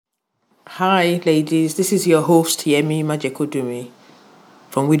Hi, ladies. This is your host, Yemi Majekodumi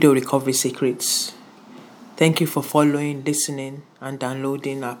from Widow Recovery Secrets. Thank you for following, listening, and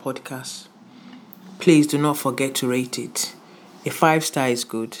downloading our podcast. Please do not forget to rate it. A 5-star is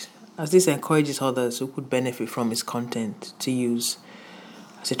good, as this encourages others who could benefit from its content to use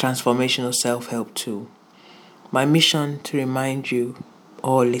as a transformational self-help tool. My mission to remind you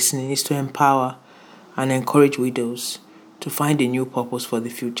all listening is to empower and encourage widows to find a new purpose for the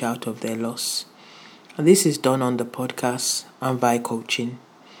future out of their loss. And this is done on the podcast and via coaching.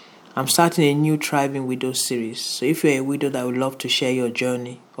 I'm starting a new Thriving Widows series, so if you're a widow that would love to share your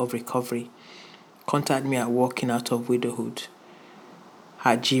journey of recovery, contact me at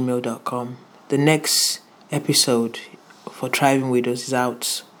walkingoutofwidowhood@gmail.com. The next episode for Thriving Widows is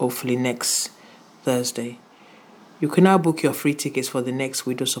out hopefully next Thursday. You can now book your free tickets for the next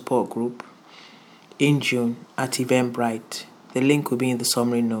widow support group in June at Eventbrite. The link will be in the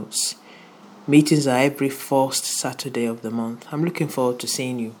summary notes. Meetings are every first Saturday of the month. I'm looking forward to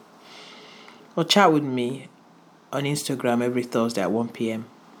seeing you. Or chat with me on Instagram every Thursday at 1 p.m.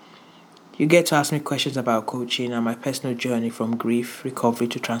 You get to ask me questions about coaching and my personal journey from grief, recovery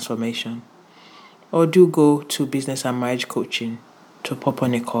to transformation. Or do go to Business and Marriage Coaching to pop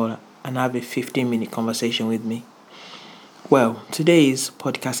on a call and have a 15-minute conversation with me. Well, today is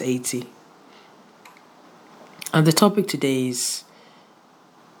podcast 80. And the topic today is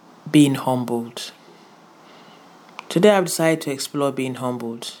being humbled. Today I've decided to explore being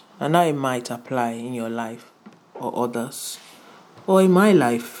humbled and how it might apply in your life or others, or in my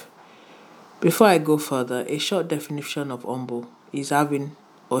life. Before I go further, a short definition of humble is having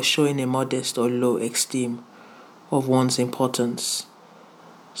or showing a modest or low esteem of one's importance.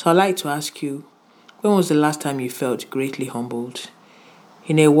 So I'd like to ask you, when was the last time you felt greatly humbled?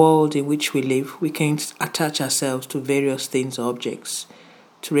 In a world in which we live, we can attach ourselves to various things or objects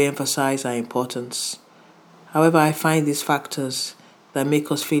to re-emphasize our importance. However, I find these factors that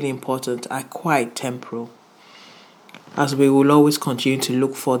make us feel important are quite temporal, as we will always continue to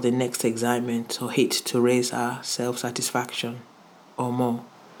look for the next excitement or hit to raise our self-satisfaction or more.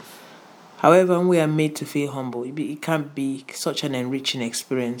 However, when we are made to feel humble, it can be such an enriching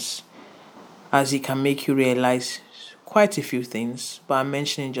experience, as it can make you realize quite a few things, but I'm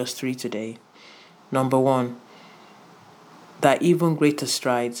mentioning just 3 today. Number 1, that even greater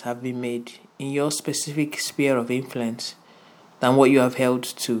strides have been made in your specific sphere of influence than what you have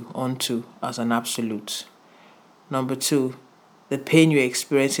held onto as an absolute. Number 2, the pain you're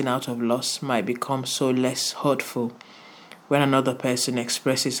experiencing out of loss might become so less hurtful when another person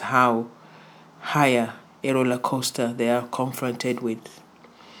expresses how higher a roller coaster they are confronted with.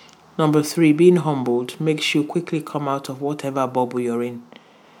 Number 3, being humbled makes you quickly come out of whatever bubble you're in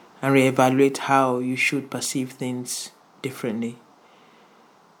and reevaluate how you should perceive things differently.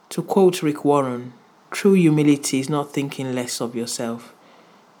 To quote Rick Warren, true humility is not thinking less of yourself,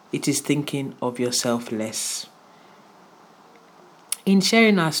 it is thinking of yourself less. In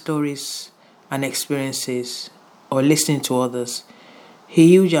sharing our stories and experiences or listening to others, a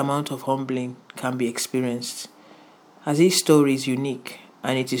huge amount of humbling can be experienced, as each story is unique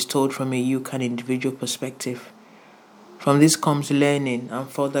and it is told from a unique and individual perspective. From this comes learning and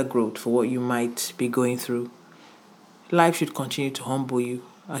further growth for what you might be going through. Life should continue to humble you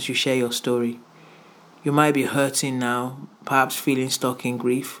as you share your story. You might be hurting now, perhaps feeling stuck in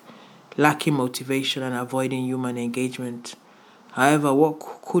grief, lacking motivation and avoiding human engagement. However, what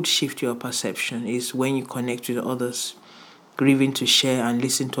could shift your perception is when you connect with others, grieving to share and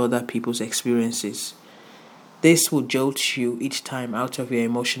listen to other people's experiences. This will jolt you each time out of your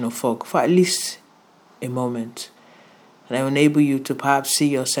emotional fog for at least a moment, and it will enable you to perhaps see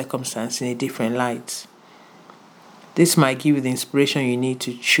your circumstance in a different light. This might give you the inspiration you need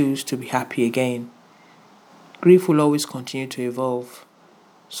to choose to be happy again. Grief will always continue to evolve,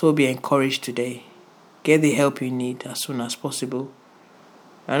 so be encouraged today. Get the help you need as soon as possible.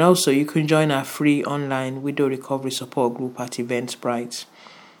 And also, you can join our free online widow recovery support group at Eventbrite.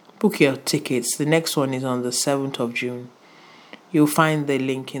 Book your tickets. The next one is on the 7th of June. You'll find the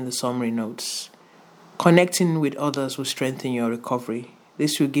link in the summary notes. Connecting with others will strengthen your recovery.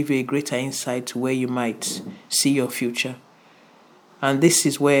 This will give you a greater insight to where you might see your future. And this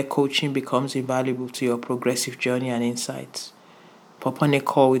is where coaching becomes invaluable to your progressive journey and insights. Pop on a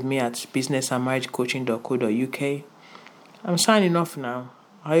call with me at businessandmarriagecoaching.co.uk. I'm signing off now.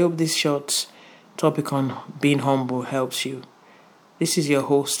 I hope this short topic on being humble helps you. This is your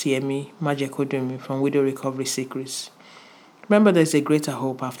host, Yemi Majekodumi from Widow Recovery Secrets. Remember, there's a greater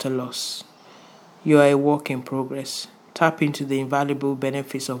hope after loss. You are a work in progress. Tap into the invaluable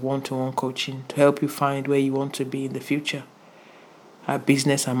benefits of one-to-one coaching to help you find where you want to be in the future. at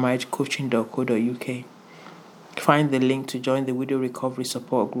businessandmarriagecoaching.co.uk. Find the link to join the Widow Recovery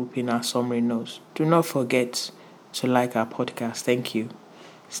Support Group in our summary notes. Do not forget to like our podcast. Thank you.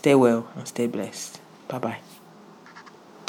 Stay well and stay blessed. Bye-bye.